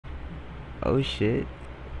Oh shit.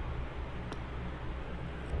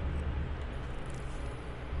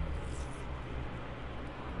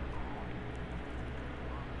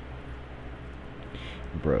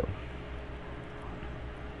 Bro.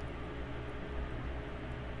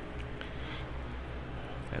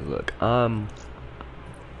 Hey, look, no,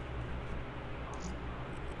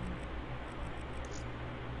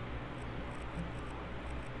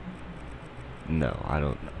 I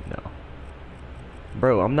don't know.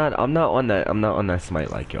 Bro, I'm not on that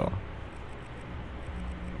smite like y'all.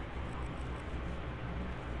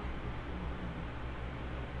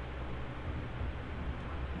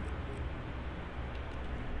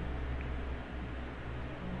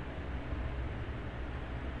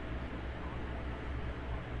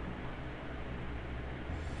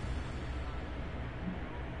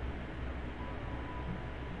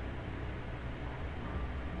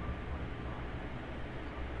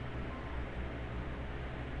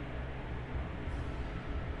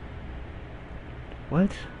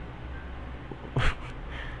 What?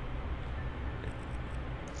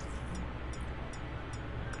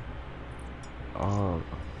 Oh,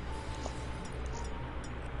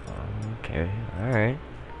 okay, alright.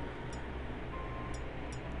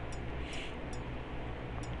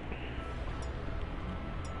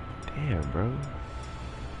 Damn, bro.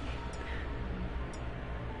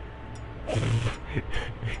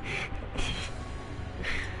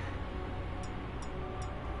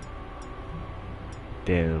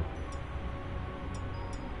 Damn.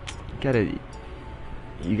 You gotta,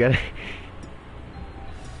 you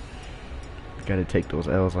gotta take those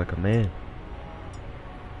L's like a man.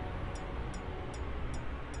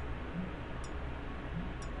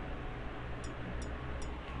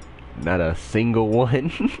 Not a single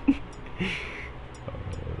one.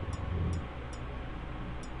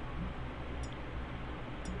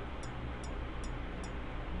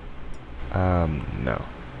 No.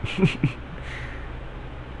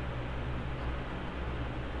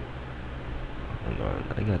 Hold on,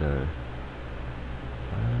 I gotta.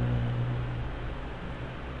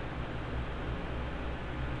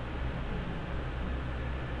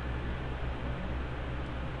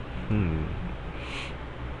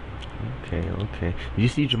 Okay, okay. Did you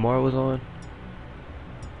see Jamar was on?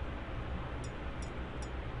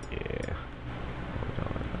 Yeah.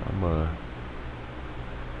 Hold on.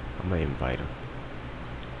 I'm gonna invite him.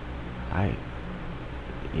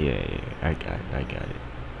 Yeah, I got it.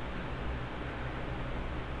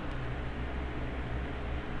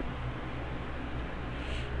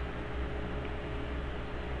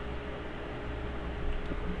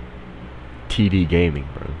 TD Gaming,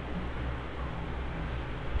 bro.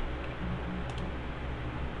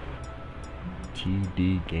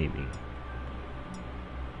 TD Gaming.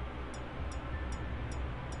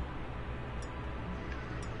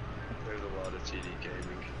 There's a lot of TD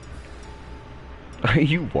Gaming. Are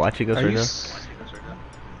you watching us right now?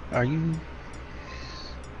 Are you?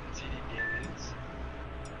 TD Gaming.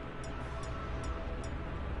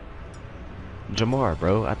 Jamar,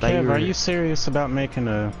 bro. I thought Kev, you were. are you serious about making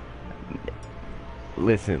a?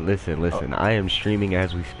 Listen. Oh. I am streaming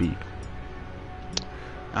as we speak.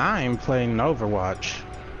 I'm playing Overwatch.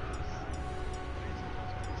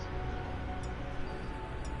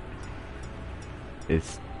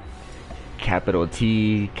 It's capital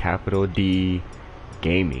T, capital D,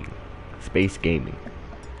 gaming, space gaming.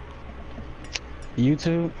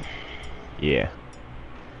 YouTube? Yeah.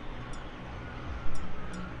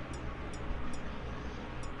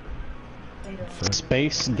 So,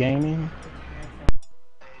 Space gaming?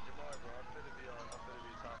 Hey Jamar, bro, I'm finna be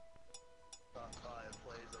top 5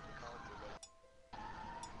 plays of the console.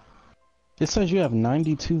 It says you have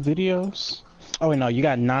 92 videos? Oh wait, no, you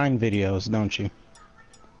got 9 videos, don't you?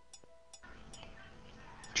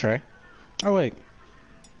 Trey? Oh wait.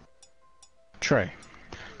 Trey.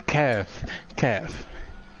 Cav.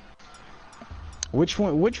 Which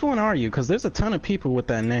one are you? Cause there's a ton of people with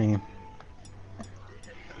that name.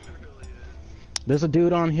 There's a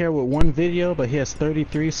dude on here with 1 video, but he has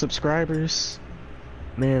 33 subscribers.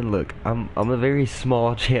 man, look, I'm a very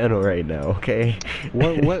small channel right now, okay?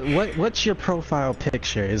 What's your profile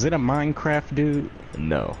picture? Is it a Minecraft dude?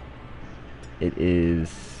 No. It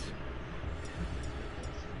is.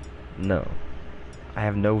 No. I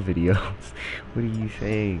have no videos. What are you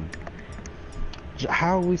saying?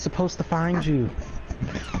 How are we supposed to find you?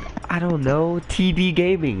 I don't know. TD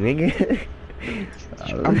Gaming, nigga.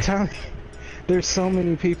 I'm telling you, there's so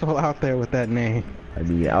many people out there with that name. I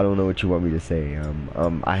mean, I don't know what you want me to say.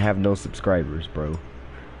 I have no subscribers, bro.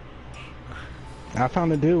 I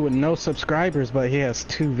found a dude with no subscribers, but he has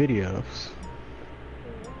 2 videos.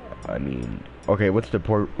 I mean, Okay, what's the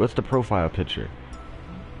profile picture?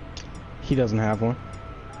 He doesn't have one.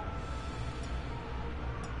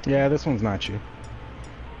 Yeah, this one's not you.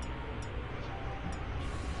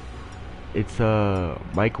 It's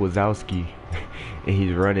Mike Wazowski, and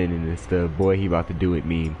he's running, and it's the boy he about to do it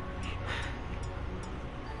meme.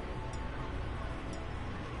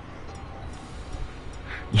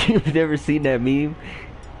 You've never seen that meme?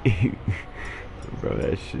 Bro,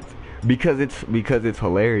 that shit's because it's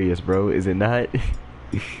hilarious, bro. Is it not?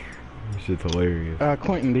 Shit's hilarious.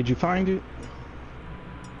 Quentin, did you find it?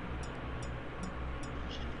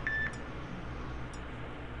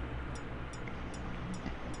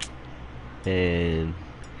 And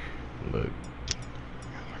look,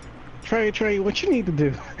 Trey, what you need to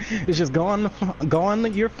do is just go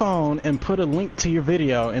on your phone and put a link to your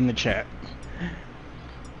video in the chat.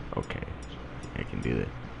 okay, I can do that.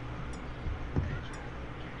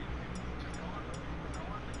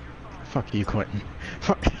 Fuck you, Quentin.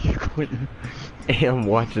 Fuck you, Quentin. Hey, I'm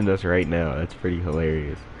watching us right now. That's pretty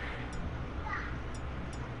hilarious.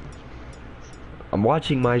 I'm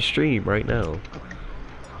watching my stream right now.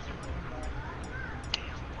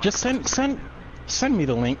 Just send me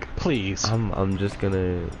the link, please. I'm just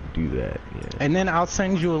gonna do that. Yeah. And then I'll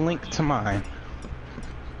send you a link to mine.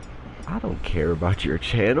 I don't care about your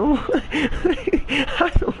channel.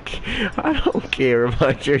 I don't care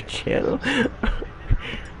about your channel.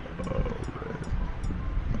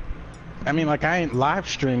 I mean, like, I ain't live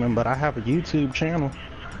streaming, but I have a YouTube channel.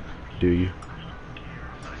 Do you?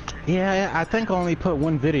 Yeah, I think I only put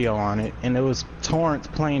one video on it, and it was Torrance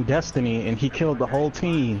playing Destiny, and he killed the whole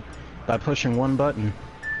team by pushing one button.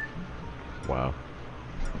 Wow.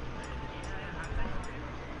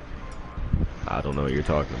 I don't know what you're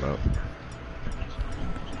talking about.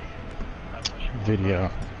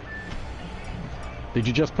 Video. Did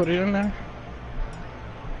you just put it in there?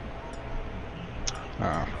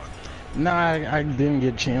 Oh. No, I didn't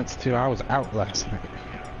get a chance to. I was out last night.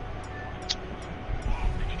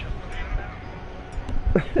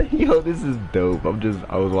 Yo, this is dope.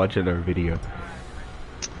 I was watching our video.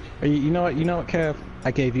 You know what, Kev?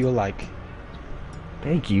 I gave you a like.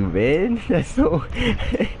 Thank you, man. That's so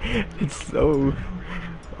it's so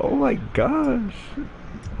oh my gosh.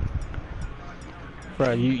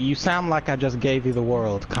 Bro, you sound like I just gave you the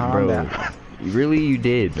world. Calm down. Really, you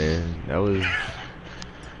did, man. That was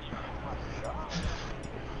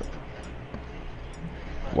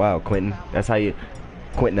wow, Quentin. That's how you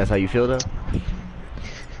feel though?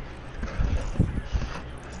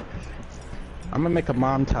 I'm gonna make a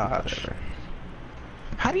montage.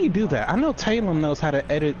 How do you do that? I know Taylor knows how to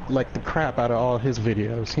edit like the crap out of all his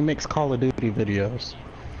videos. He makes Call of Duty videos.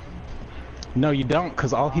 No, you don't,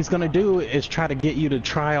 because all he's gonna do is try to get you to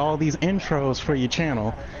try all these intros for your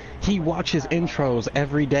channel. He watches intros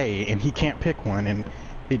every day and he can't pick one, and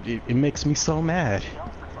it makes me so mad.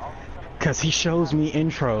 Cause he shows me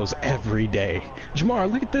intros every day. Jamar,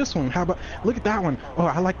 look at this one. How about look at that one? Oh,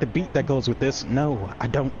 I like the beat that goes with this. No, I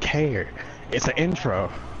don't care. It's an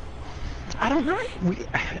intro. I don't know.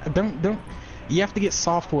 Don't. You have to get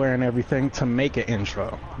software and everything to make an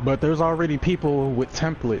intro. But there's already people with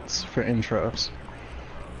templates for intros.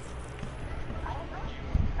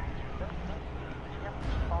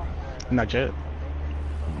 Not yet.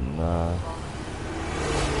 Nah.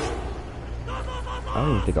 I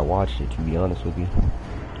don't even think I watched it, to be honest with you.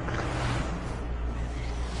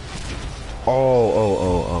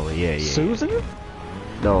 Oh, yeah. Susan?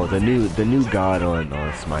 No, the new god on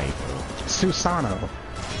Smite, bro. Susano.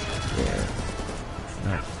 Yeah. It's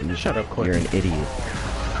not Susan. Shut up, Quentin. You're an idiot.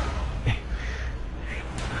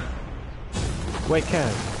 Wait,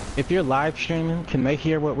 Kev. If you're live streaming, can they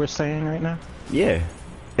hear what we're saying right now? Yeah.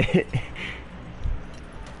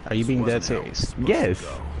 Are you being dead serious? Yes.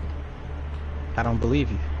 I don't believe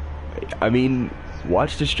you. I mean,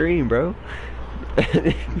 watch the stream, bro.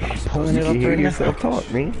 I'm pulling it up hear right now. yourself talk,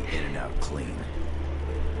 man. In and out clean.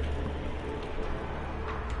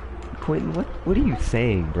 Quentin, what are you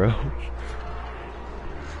saying, bro?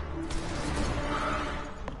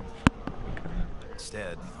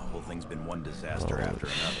 Instead, the whole thing's been one disaster after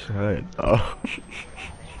another. Shut up.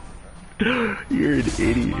 You're an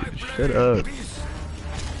idiot. Shut up.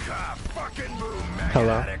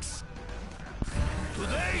 Hello?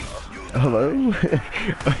 Hello?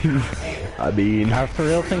 I mean, I for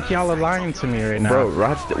real think y'all are lying to me right now. bro,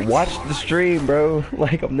 watch the stream, bro.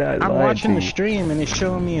 Like, I'm not lying I'm watching to the you. stream and it's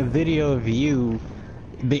showing me a video of you,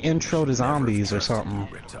 the intro to Zombies or something.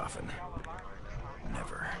 Richtofen.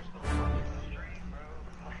 Never.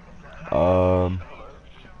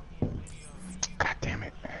 God damn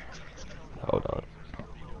it. Hold on.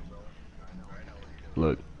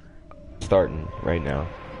 Look. starting right now.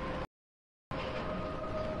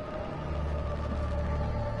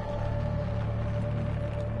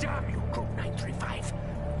 Damn you, Group 935.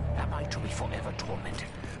 Am I to be forever tormented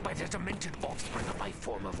by the demented offspring of my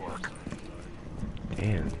former work?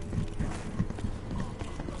 Damn.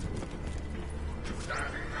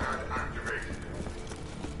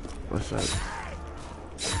 What's up?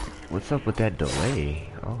 What's up with that delay?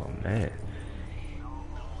 Oh man.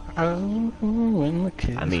 Oh, when the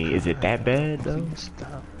kids I mean, is it that bad though?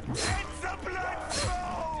 Stop.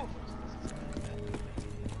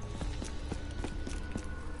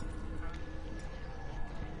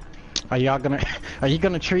 Are y'all gonna? Are you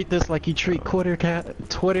gonna treat this like you treat Twitter?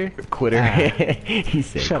 Quitter. Ah. He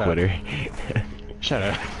said Shut up. quitter. Shut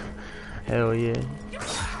up. Hell yeah. Your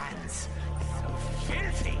hands, so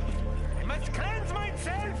filthy. I must cleanse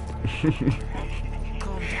myself.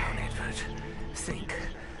 Calm down, Edward. Think.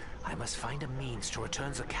 I must find a means to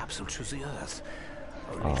return the capsule to the Earth.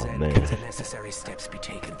 Only Oh, then man. can the necessary steps be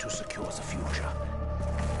taken to secure the future.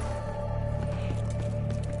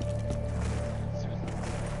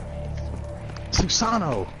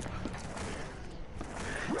 Susano.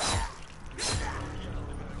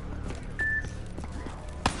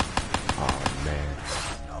 Oh man.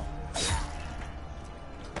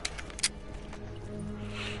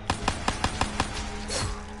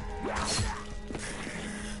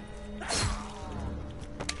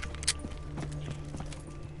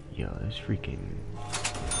 Yo, this freaking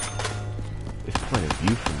this point of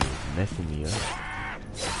view for me is messing me up.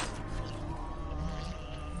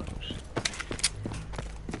 Oh, shit.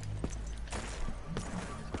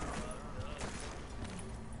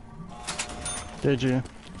 Did you?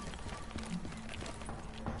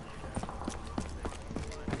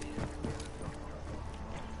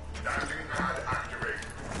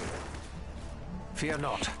 Fear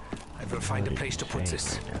not. I will find a place to put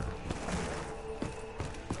this.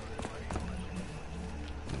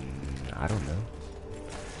 I don't know.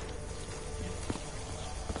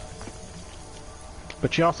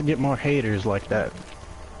 But you also get more haters like that.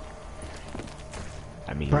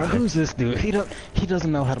 I mean, Bro, who's this dude? He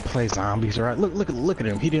doesn't know how to play zombies, right? Look at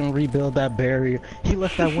him. He didn't rebuild that barrier. He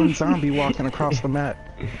left that one zombie walking across the map.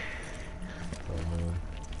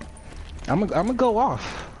 I'm gonna go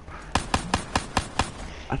off.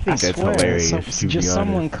 I think that's swear, hilarious. To be just honest.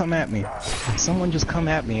 someone come at me. Someone just come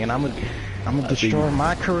at me, and I'm gonna destroy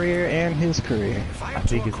my career and his career. I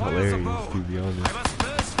think it's hilarious, to be honest. I must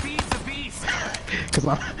first feed the beast. Cause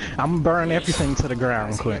I'm gonna burn everything to the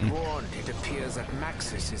ground, Quentin. Warned, it appears that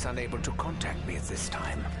Maxis is unable to contact me at this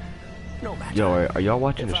time. No matter. Yo, are y'all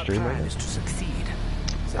watching If the our stream right plan now? is to succeed,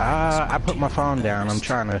 then I must I put my continue phone with down. I'm Realest.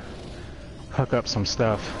 trying to hook up some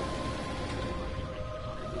stuff.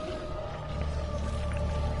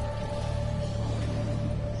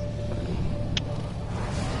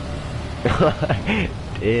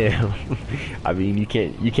 Damn. I mean, you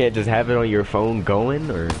can't just have it on your phone going,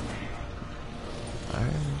 or.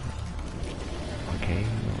 Alright. Okay,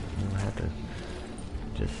 you don't have to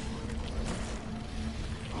just.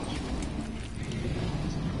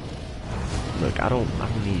 Look, I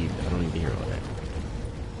don't need to hear all that.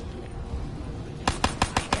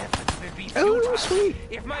 Oh, sweet.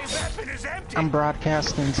 If my weapon is empty, I'm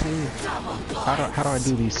broadcasting too. How do I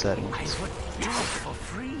do these settings? I would do it for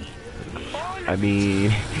free. I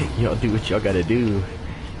mean, y'all do what y'all gotta do.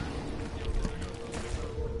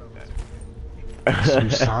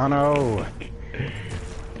 Susano.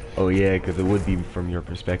 Oh yeah, because it would be from your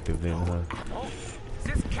perspective then, huh? Oh,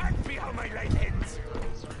 this can't be how my life ends.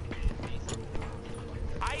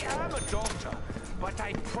 I am a doctor, but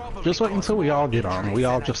I probably Just wait until we all get on. We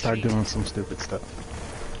all Than I just start treat. doing some stupid stuff.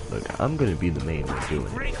 Look, I'm gonna be the main one doing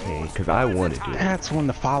it, okay? Because I want to do it. That's when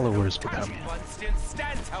the followers become in. One still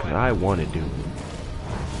stands, Because however. I want to do it.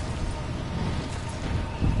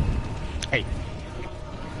 Hey.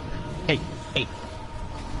 Hey. Hey.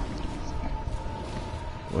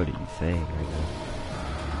 What are you saying right now?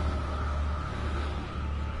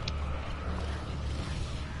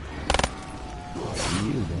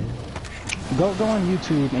 You, man. Go on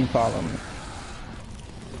YouTube and follow me.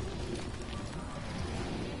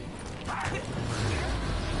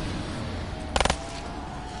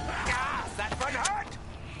 Ah, that one hurt.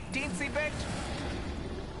 Teensy bit.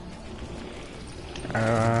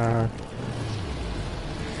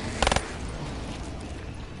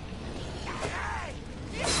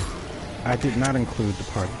 I did not include the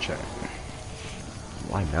party chat.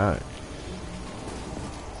 Why not?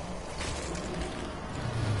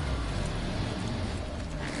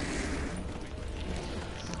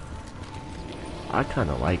 I kind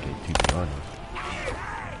of like it, to be honest.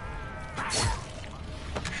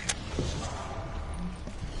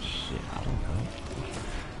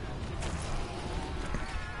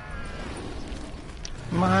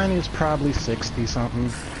 Mine is probably 60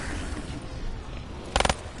 something.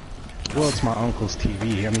 Well, it's my uncle's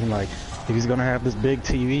TV. I mean, like, if he's gonna have this big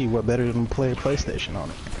TV, what better than play a PlayStation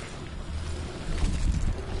on it?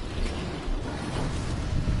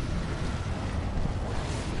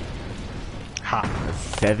 Ha.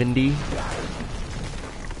 70?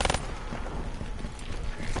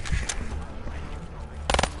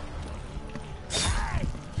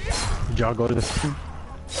 Did y'all go to the stream?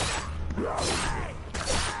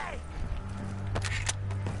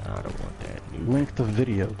 I don't want that. Link the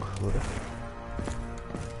video clip.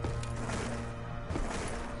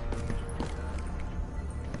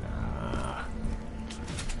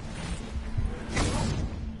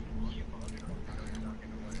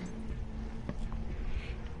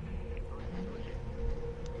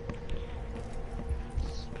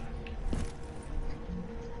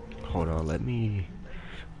 Hold on, let me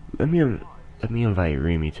invite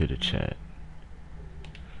Remy to the chat.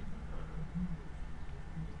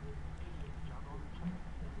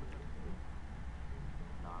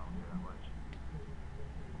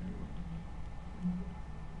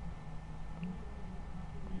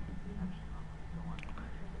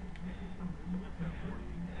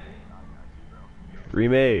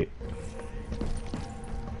 Remy.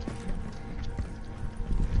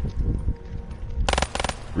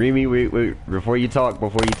 Remy, wait, before you talk,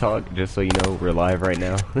 just so you know, we're live right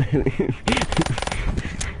now.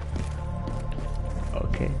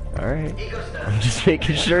 Okay, alright. I'm just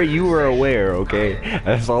making sure you were aware, okay?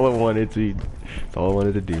 That's all I wanted to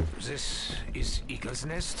do. This is Eagle's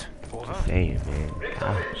Nest. Over. Damn, man.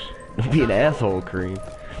 Gosh. Don't be an asshole, Kareem.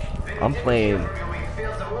 I'm playing.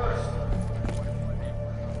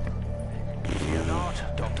 Fear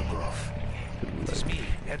not, Dr. Groff. It is me,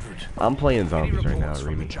 Edward. I'm playing zombies right now, Reports from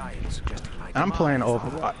the Remy. giant suggesting my I'm playing demands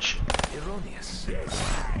Overwatch. are erroneous.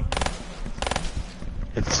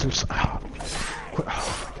 It's just... Oh, quit-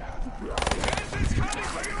 oh my god. It's coming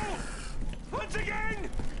for you! Once again!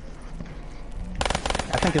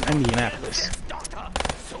 I think it's Indianapolis. Doctor,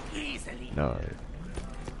 so easily. No,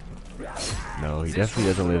 he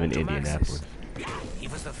definitely doesn't live in Indianapolis. He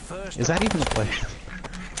was the first. Is that even a place?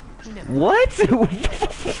 What?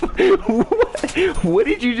 What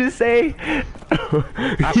did you just say?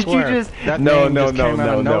 I Did swear, you just that no name just came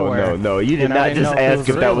out of nowhere, no, you did and I not didn't just know if it ask was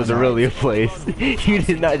if that real was or not. really a place. You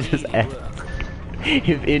did not just ask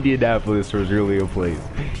if Indianapolis was really a place.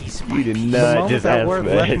 You did The not moment just that ask word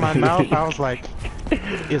that. left my mouth, I was like,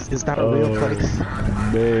 is that a real place?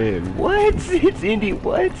 Man, what? It's Indy.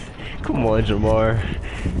 What? Come on, Jamar.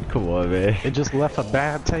 Come on, man. It just left a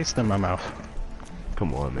bad taste in my mouth.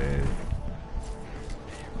 Come on, man.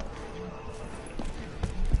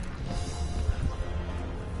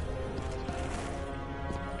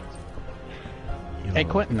 Hey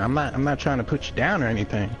Quentin, I'm not trying to put you down or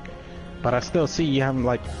anything, but I still see you haven't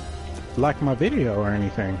liked my video or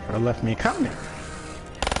anything, or left me a comment.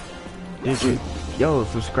 Did you? Yo,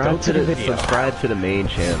 subscribe Go to to the the video. subscribe to the main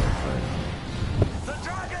channel. The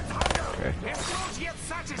dragon's hunger Okay. is not yet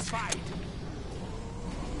satisfied.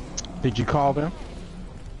 Did you call them?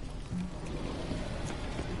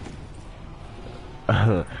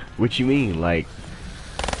 What you mean, like?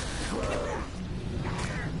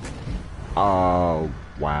 Oh,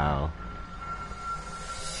 wow.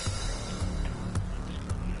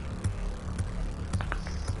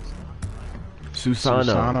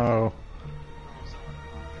 Susano.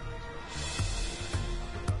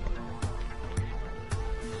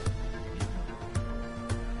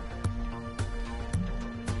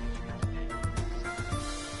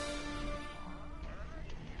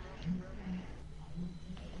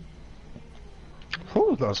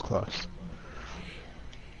 Who that was close?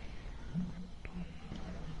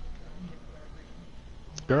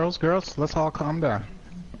 Girls, let's all calm down.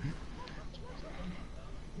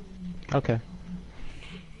 Okay.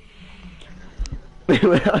 I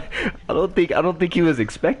don't think he was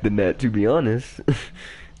expecting that, to be honest.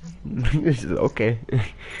 It's just, okay.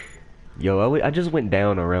 Yo, I just went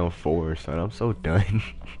down around 4, son. I'm so done.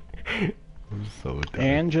 I'm so done.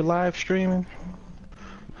 And you're live streaming?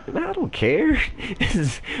 I don't care. This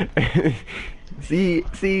is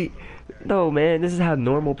see, no, man. This is how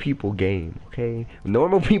normal people game. Okay,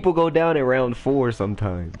 normal people go down at round 4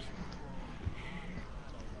 sometimes.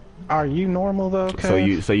 Are you normal though?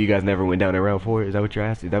 Kev? So you guys never went down at round 4? Is that what you're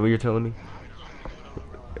asking? Is that what you're telling me?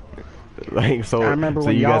 Like, so I remember so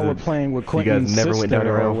when you y'all guys were playing with so you guys Quentin's never went down sister, to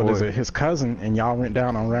or round what is 4? it, his cousin, and y'all went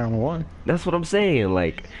down on round 1. That's what I'm saying.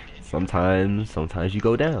 Like, sometimes you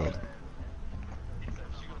go down.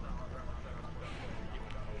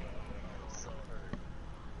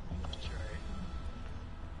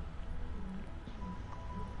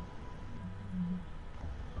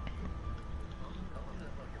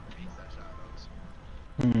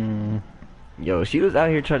 Yo, she was out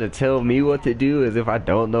here trying to tell me what to do as if I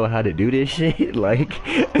don't know how to do this shit. Like,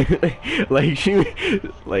 like she,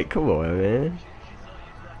 like, come on, man.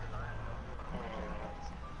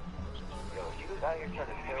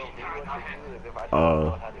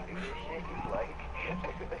 Oh,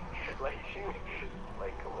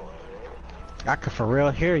 I could for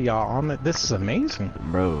real hear y'all on it. This is amazing,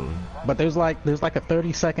 bro. but there's like a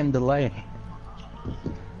 30-second delay.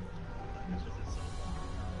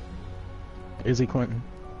 Is he, Quentin?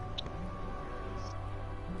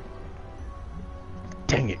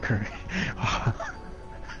 Dang it, Kareem.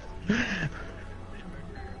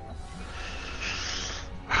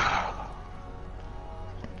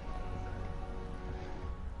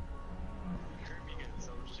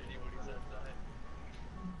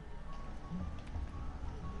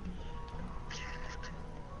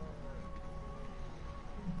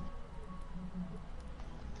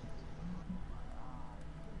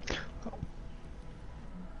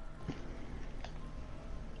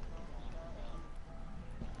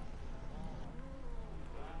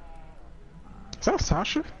 Is that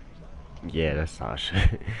Sasha? Yeah, that's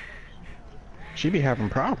Sasha. She be having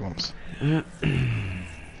problems. I'm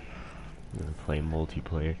gonna play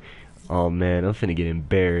multiplayer. Oh man, I'm finna get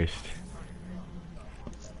embarrassed.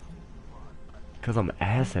 Cause I'm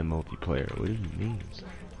ass at multiplayer. What do you mean?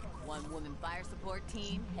 One woman fire support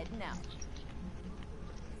team heading out.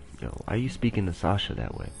 Yo, why are you speaking to Sasha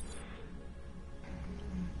that way?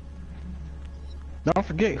 Don't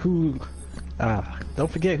forget who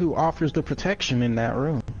offers the protection in that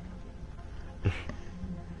room.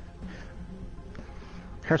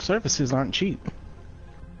 Her services aren't cheap.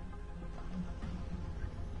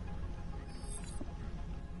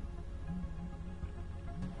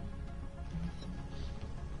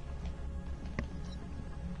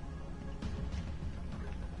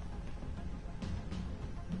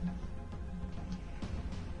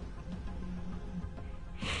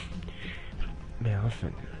 Man, I'm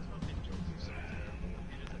finna.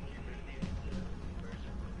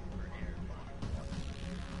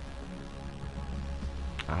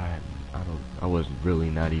 I was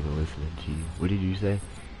really not even listening to you. What did you say?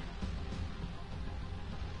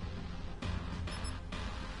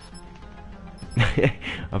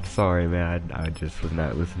 I'm sorry, man. I just was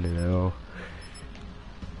not listening at all.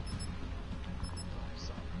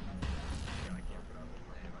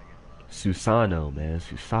 Susano, man.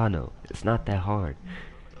 Susano. It's not that hard.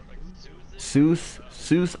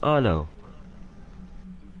 Susano.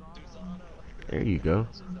 There you go.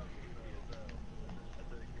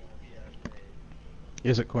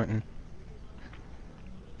 Is it, Quentin?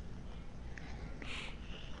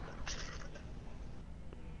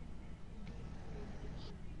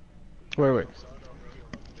 Wait.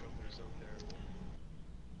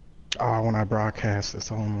 Oh, when I broadcast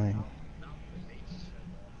this only.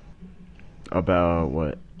 About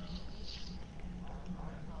what?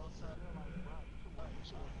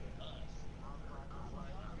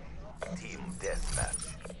 Team deathmatch.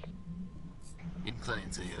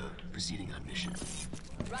 Clients proceeding on mission.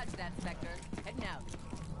 Roger that, Spectre. Heading out.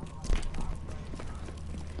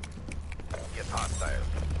 Get hostile.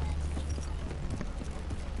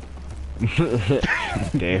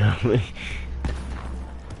 Damn.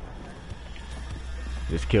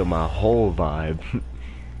 Just killed my whole vibe.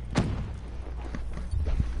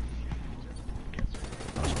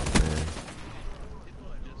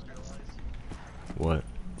 What?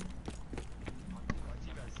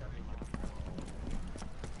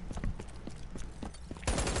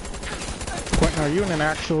 Quentin, are you in an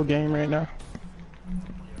actual game right now?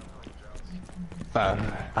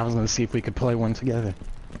 I was gonna see if we could play one together.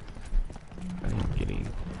 I'm getting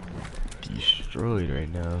destroyed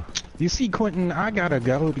right now. You see, Quentin, I gotta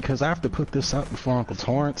go because I have to put this up before Uncle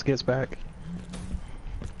Torrance gets back.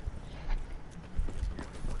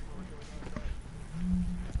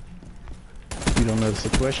 You don't know the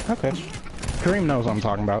situation? Okay. Kareem knows what I'm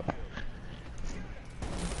talking about.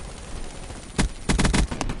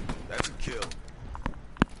 That's a kill.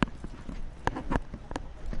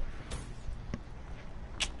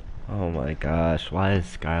 Oh my gosh, why is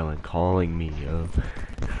Skyline calling me, yo?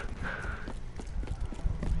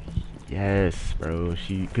 Yes, bro,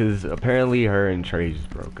 cause apparently her and Trey just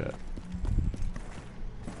broke up.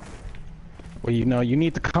 Well, you know, you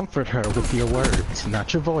need to comfort her with your words,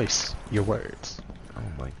 not your voice, your words. Oh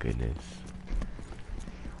my goodness.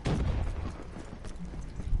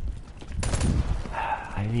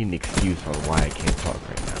 I need an excuse on why I can't talk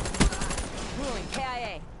right now. Ruling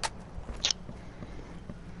KIA.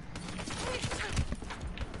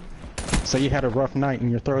 So you had a rough night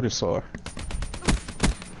and your throat is sore.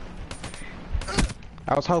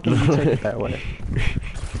 I was hoping you'd take it that way.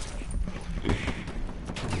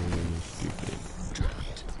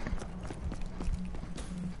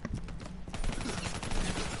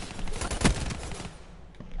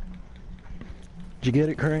 Did you get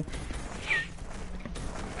it, Kareem?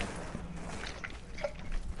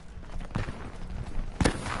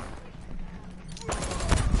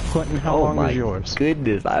 Quentin, how Oh long my is yours?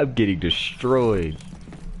 goodness, I'm getting destroyed.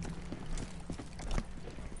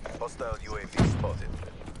 Hostile UAV spotted.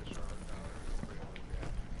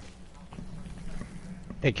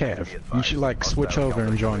 Hey, Kev, you should like switch over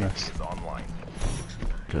and join us. Is online.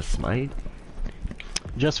 To smite?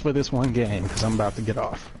 Just for this one game, because I'm about to get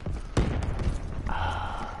off.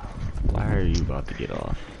 Why are you about to get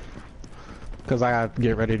off? Because I have to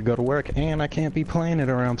get ready to go to work, and I can't be playing it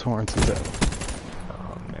around Torrance and Zell.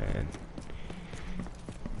 Oh man.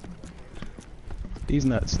 He's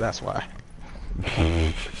nuts, that's why.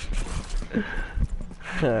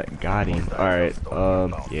 Got him. Alright,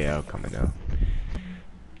 yeah, I'm coming now.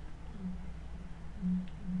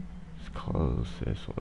 Let's close this one.